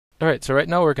Alright, so right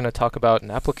now we're going to talk about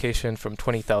an application from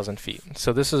 20,000 feet.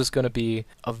 So this is going to be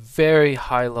a very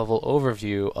high-level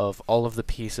overview of all of the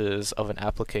pieces of an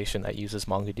application that uses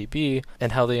MongoDB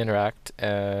and how they interact,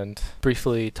 and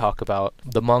briefly talk about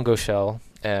the Mongo shell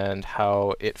and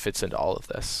how it fits into all of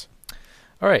this.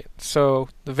 Alright, so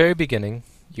the very beginning,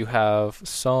 you have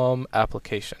some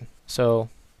application. So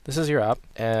this is your app,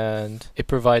 and it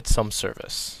provides some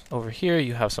service. Over here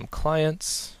you have some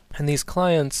clients, and these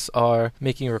clients are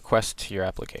making requests to your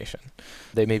application.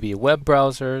 They may be web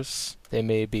browsers, they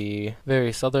may be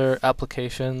various other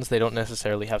applications. They don't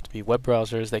necessarily have to be web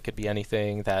browsers. They could be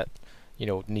anything that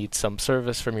needs some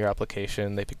service from your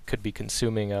application. They could be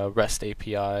consuming a REST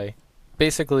API.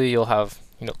 Basically, you'll have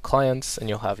clients and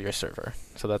you'll have your server.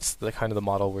 So that's the kind of the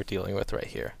model we're dealing with right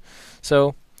here.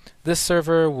 So this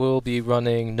server will be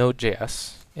running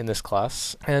Node.js in this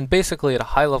class, and basically at a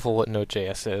high level what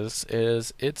Node.js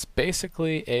is it's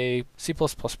basically a C++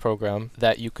 program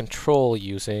that you control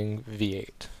using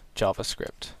V8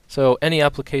 JavaScript. So any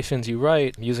applications you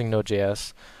write using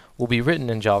Node.js will be written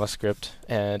in JavaScript,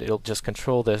 and it'll just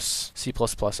control this C++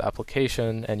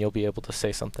 application, and you'll be able to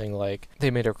say something like,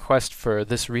 they made a request for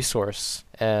this resource,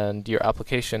 and your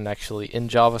application actually in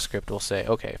JavaScript will say,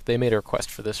 okay, if they made a request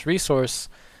for this resource,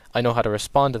 I know how to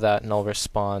respond to that, and I'll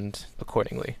respond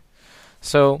accordingly.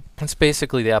 So that's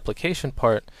basically the application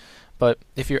part, but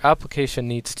if your application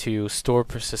needs to store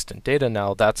persistent data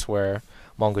now, that's where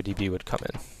MongoDB would come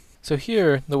in. So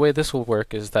here, the way this will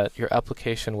work is that your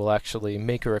application will actually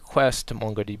make a request to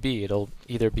MongoDB. It'll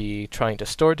either be trying to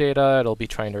store data, it'll be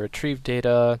trying to retrieve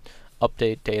data,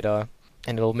 update data,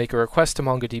 and it'll make a request to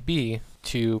MongoDB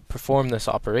to perform this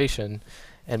operation,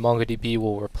 and MongoDB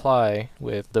will reply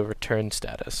with the return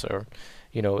status, or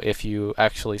if you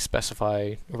actually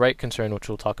specify write concern, which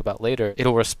we'll talk about later,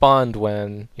 it'll respond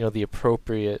when the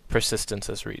appropriate persistence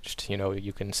is reached.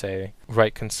 You can say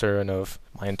write concern of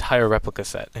my entire replica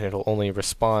set, and it'll only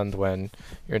respond when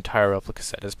your entire replica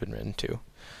set has been written to.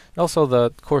 Also,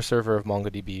 the core server of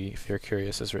MongoDB, if you're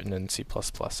curious, is written in C++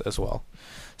 as well.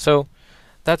 So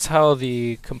that's how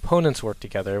the components work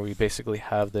together. We basically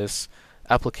have this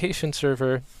application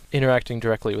server interacting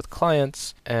directly with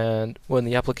clients, and when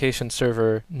the application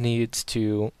server needs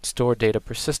to store data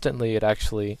persistently, it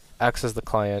actually acts as the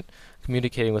client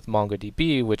communicating with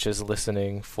MongoDB, which is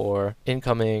listening for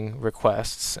incoming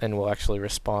requests and will actually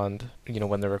respond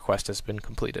when the request has been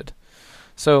completed.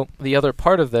 So the other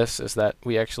part of this is that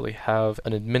we actually have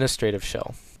an administrative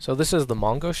shell. So this is the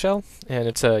Mongo shell, and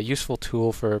it's a useful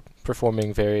tool for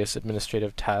performing various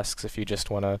administrative tasks. If you just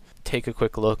want to take a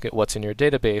quick look at what's in your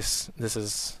database, this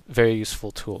is a very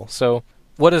useful tool. So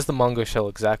what is the Mongo shell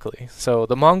exactly? So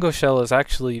the Mongo shell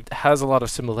has a lot of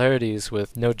similarities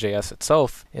with Node.js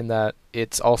itself, in that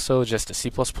it's also just a C++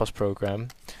 program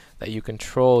that you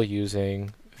control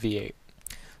using V8.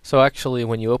 So actually,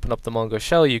 when you open up the Mongo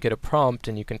shell, you get a prompt,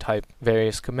 and you can type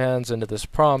various commands into this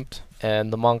prompt,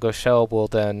 and the Mongo shell will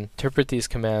then interpret these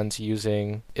commands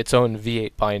using its own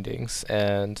V8 bindings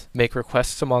and make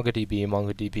requests to MongoDB.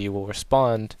 MongoDB will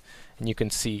respond, and you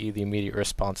can see the immediate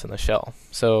response in the shell.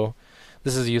 So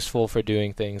this is useful for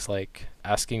doing things like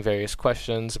asking various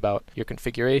questions about your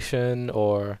configuration,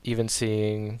 or even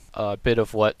seeing a bit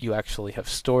of what you actually have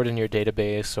stored in your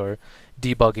database, or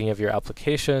debugging of your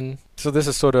application. So this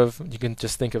is you can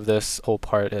just think of this whole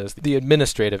part as the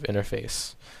administrative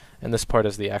interface, and this part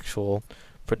is the actual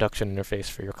production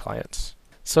interface for your clients.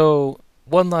 So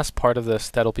one last part of this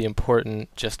that'll be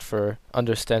important just for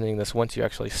understanding this once you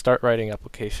actually start writing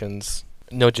applications,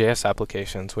 Node.js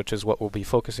applications, which is what we'll be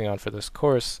focusing on for this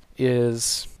course,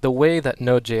 is the way that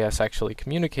Node.js actually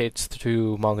communicates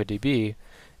through MongoDB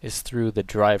is through the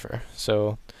driver.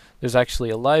 So there's actually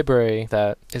a library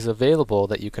that is available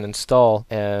that you can install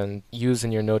and use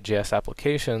in your Node.js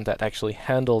application that actually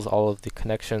handles all of the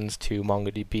connections to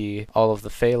MongoDB, all of the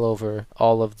failover,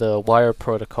 all of the wire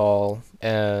protocol,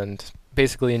 and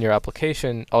basically in your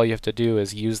application, all you have to do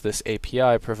is use this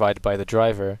API provided by the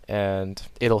driver, and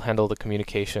it'll handle the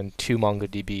communication to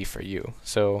MongoDB for you.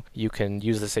 So you can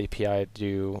use this API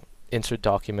to insert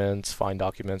documents, find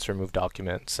documents, remove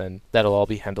documents, and that'll all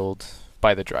be handled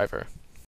by the driver.